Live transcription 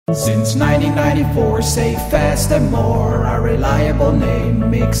Since 1994, safe, fast and more, a reliable name,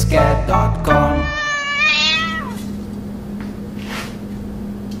 Mixcatcom.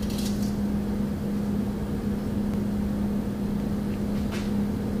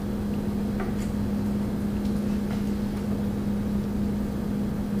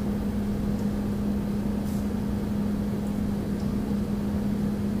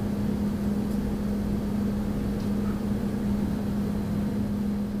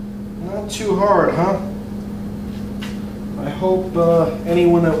 Not too hard, huh? I hope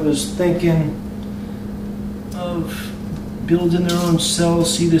anyone that was thinking of building their own cell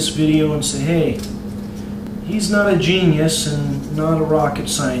see this video and say, hey, he's not a genius and not a rocket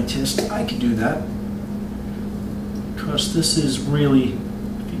scientist. I could do that. Because this is really,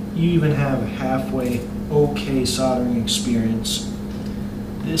 if you even have halfway okay soldering experience,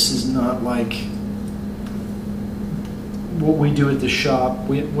 this is not like what we do at the shop.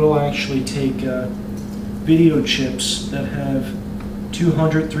 We'll actually take video chips that have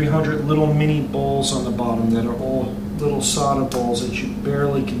 200, 300 little mini balls on the bottom that are all little solder balls that you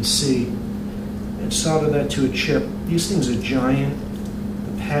barely can see, and solder that to a chip. These things are giant.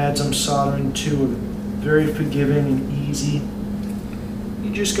 The pads I'm soldering to are very forgiving and easy.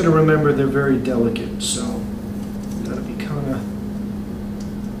 You just got to remember they're very delicate, so you got to be kind of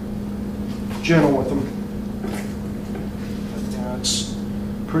gentle with them. It's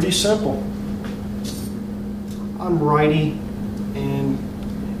pretty simple. I'm righty, and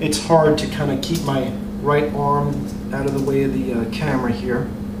it's hard to kind of keep my right arm out of the way of the camera here.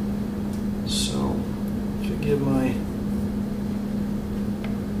 So forgive my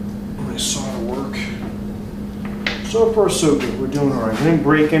solder work. So far so good. We're doing all right. I didn't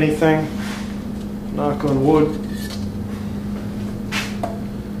break anything. Knock on wood.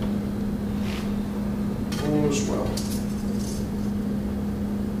 All is well.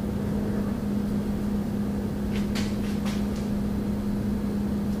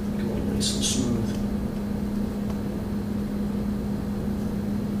 Nice and smooth.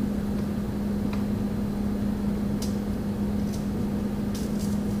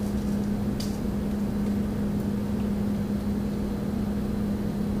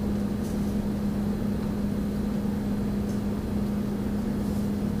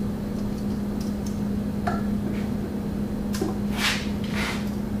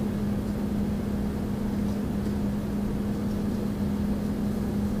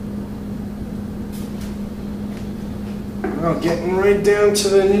 Well, getting right down to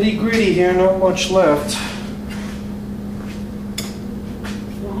the nitty-gritty here, not much left.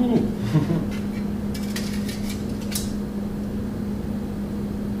 I'm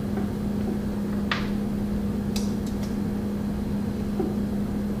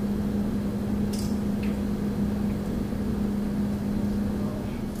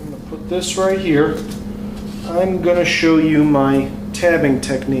going to put this right here. I'm going to show you my tabbing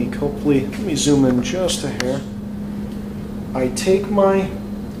technique. Hopefully, let me zoom in just a hair. I take my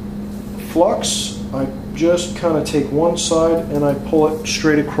flux, I just kind of take one side and I pull it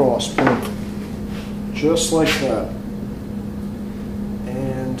straight across, boom, just like that.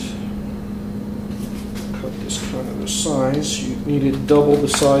 And cut this kind of the size. You need to double the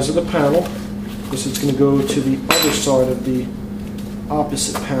size of the panel because it's going to go to the other side of the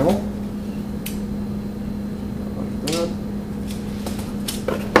opposite panel. Like that.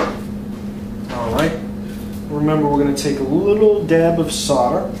 All right. Remember, we're going to take a little dab of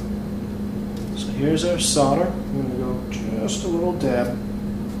solder. So here's our solder. I'm going to go just a little dab.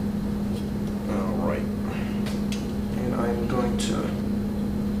 All right. And I'm going to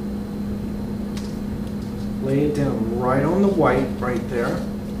lay it down right on the white, right there.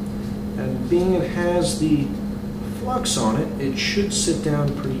 And being it has the flux on it, it should sit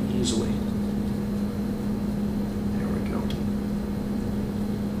down pretty easily. There we go.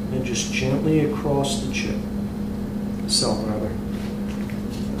 And just gently across the chip. Cell rather.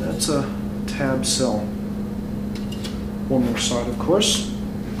 That's a tab cell. One more side, of course.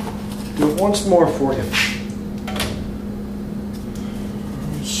 Do it once more for you.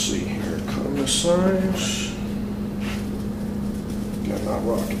 Let's see here. Cut them to size. Again, not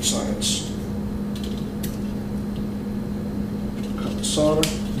rocket science. Cut the solder.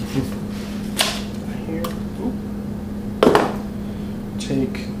 Here. Oop.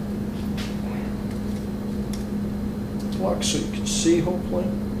 Take so you can see, hopefully.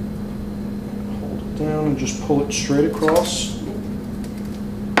 Hold it down and just pull it straight across.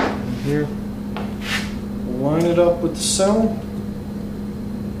 And here, line it up with the cell,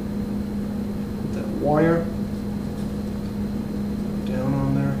 with that wire down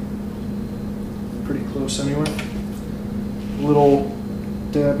on there, pretty close anyway. Little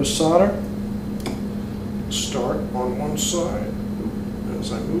dab of solder. Start on one side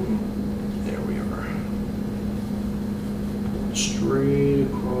as I move them. There we are. Straight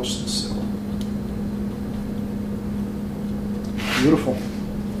across the cell. Beautiful.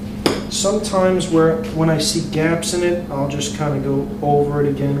 Sometimes when I see gaps in it, I'll just kind of go over it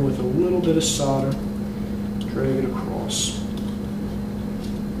again with a little bit of solder, drag it across.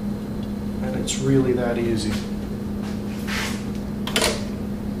 And it's really that easy.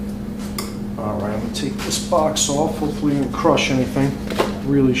 Alright, I'm going to take this box off. Hopefully it didn't crush anything.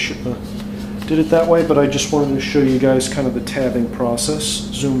 Really shouldn't have did it that way, but I just wanted to show you guys kind of the tabbing process.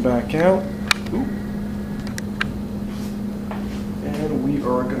 Zoom back out. Ooh. And we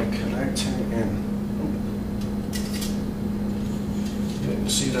are going to connect him in. You can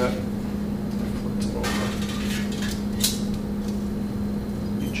see that? I flipped it over.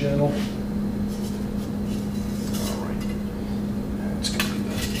 Be gentle.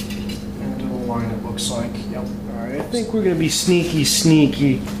 It looks like. Yep. Alright, I think we're going to be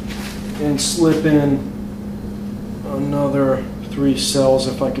sneaky and slip in another 3 cells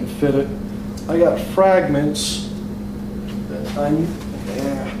if I can fit it. I got fragments that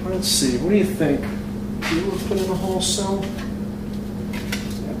let's see, what do you think? Do you want to put in a whole cell?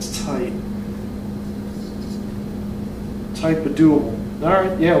 That's tight. Tight but doable.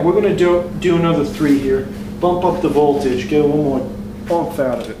 Alright, yeah, we're going to do another 3 here. Bump up the voltage, get a little more bump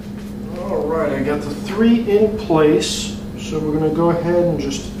out of it. Alright, I got the 3 in place, so we're going to go ahead and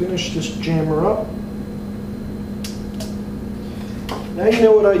just finish this jammer up. Now you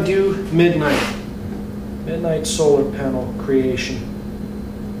know what I do, midnight solar panel creation.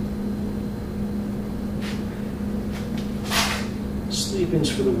 Sleep-ins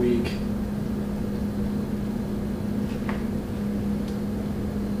for the week.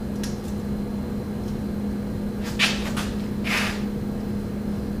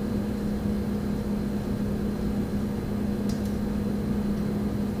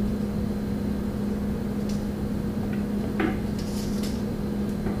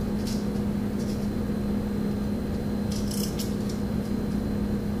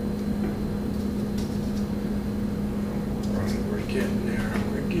 We're getting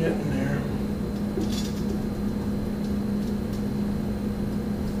there.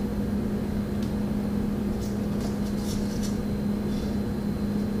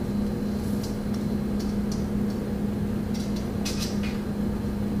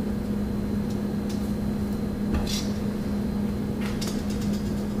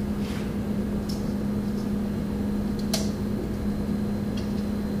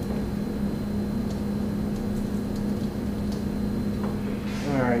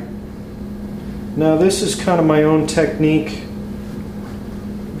 Now this is kind of my own technique.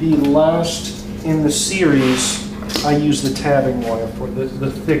 The last in the series, I use the tabbing wire for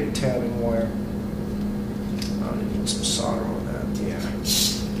the thick tabbing wire. I need some solder on that, yeah.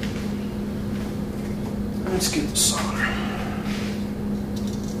 Let's get the solder.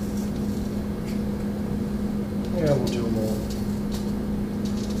 Yeah, we'll do more.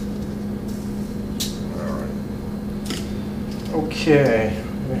 Alright. Okay.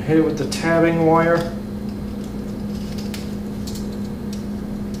 I'm going to hit it with the tabbing wire.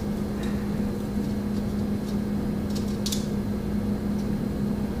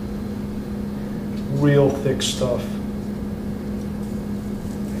 Real thick stuff.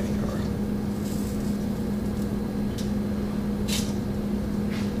 There you are.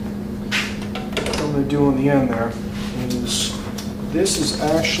 What I'm going to do on the end there is this is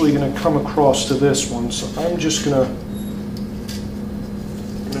actually going to come across to this one, so I'm just going to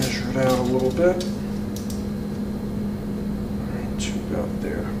measure it out a little bit. Alright, to about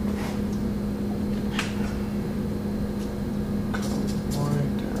there. Come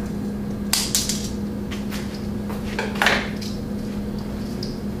right there.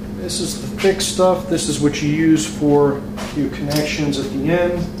 This is the thick stuff. This is what you use for your connections at the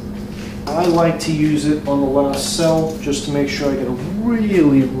end. I like to use it on the last cell just to make sure I get a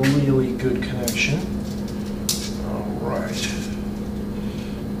really, really good connection. Alright.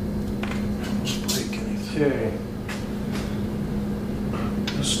 Okay,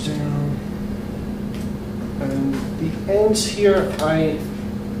 this down, and the ends here,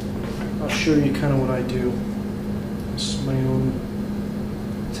 I'll show you kind of what I do. This is my own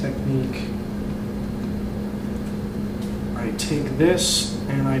technique. I take this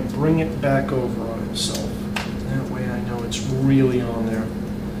and I bring it back over on itself. That way I know it's really on there,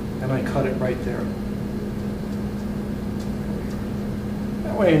 and I cut it right there.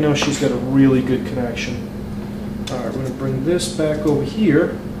 That way I know she's got a really good connection. Alright, we're going to bring this back over here.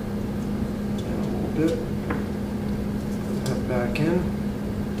 A little bit. Put that back in.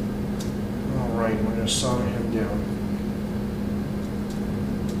 going to solder him down.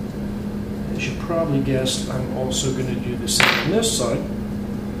 As you probably guessed, I'm also going to do the same on this side.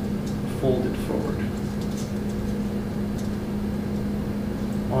 Fold it forward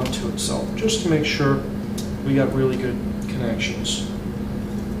onto itself, just to make sure we got really good connections.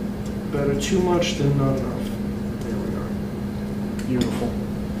 Better too much than not enough. There we are. Beautiful.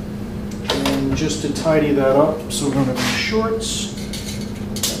 And just to tidy that up, so we're going to do shorts.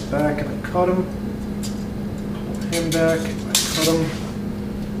 Back and I cut him. Pull him back, I cut him.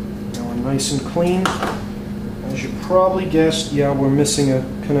 Now we're nice and clean. As you probably guessed, yeah, we're missing a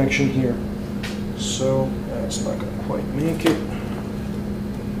connection here. So that's not going to quite make it.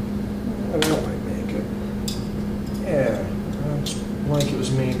 That might make it. Yeah, that's like it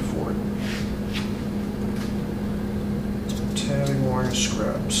was made for it. Tatting wire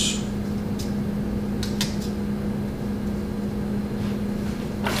scraps.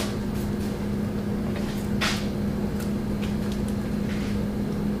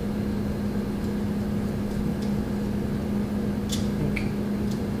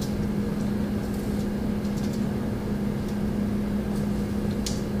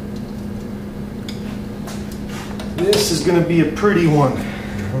 This is going to be a pretty one.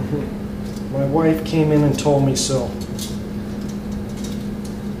 My wife came in and told me so. A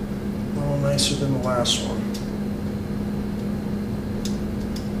little nicer than the last one.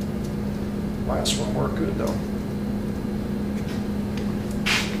 Last one worked good though.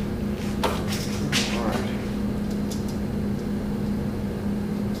 Alright.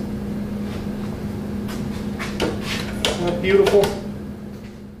 Isn't that beautiful?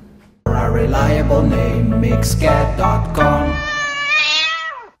 A reliable name, Mixcatcom.